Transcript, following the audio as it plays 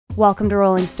Welcome to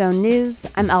Rolling Stone News.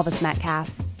 I'm Elvis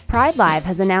Metcalf. Pride Live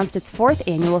has announced its 4th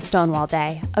annual Stonewall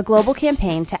Day, a global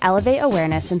campaign to elevate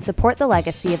awareness and support the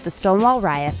legacy of the Stonewall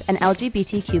riots and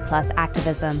LGBTQ+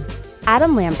 activism.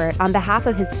 Adam Lambert, on behalf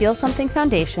of his Feel Something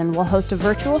Foundation, will host a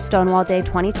virtual Stonewall Day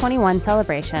 2021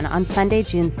 celebration on Sunday,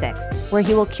 June 6th, where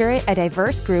he will curate a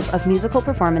diverse group of musical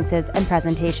performances and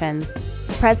presentations.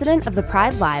 President of the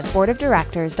Pride Live Board of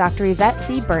Directors, Dr. Yvette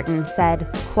C. Burton,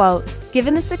 said, quote,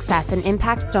 "Given the success and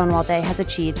impact Stonewall Day has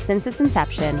achieved since its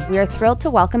inception, we are thrilled to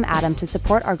welcome Adam to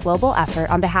support our global effort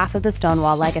on behalf of the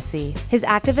Stonewall legacy. His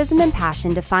activism and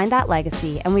passion define that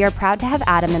legacy, and we are proud to have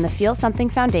Adam and the Feel Something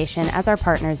Foundation as our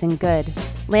partners in good."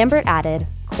 Lambert added,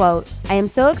 quote, "I am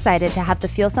so excited to have the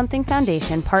Feel Something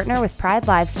Foundation partner with Pride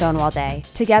Live Stonewall Day.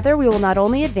 Together, we will not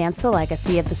only advance the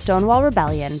legacy of the Stonewall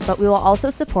Rebellion, but we will also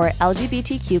support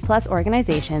LGBTQ+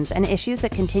 organizations and issues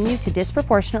that continue to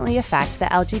disproportionately affect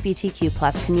the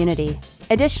LGBTQ+ community."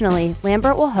 Additionally,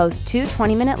 Lambert will host 2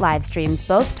 20-minute live streams,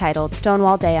 both titled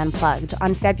Stonewall Day Unplugged,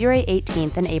 on February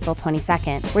 18th and April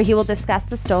 22nd, where he will discuss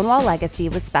the Stonewall legacy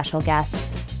with special guests.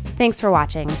 Thanks for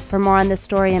watching. For more on this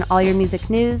story and all your music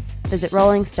news, visit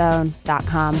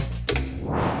rollingstone.com.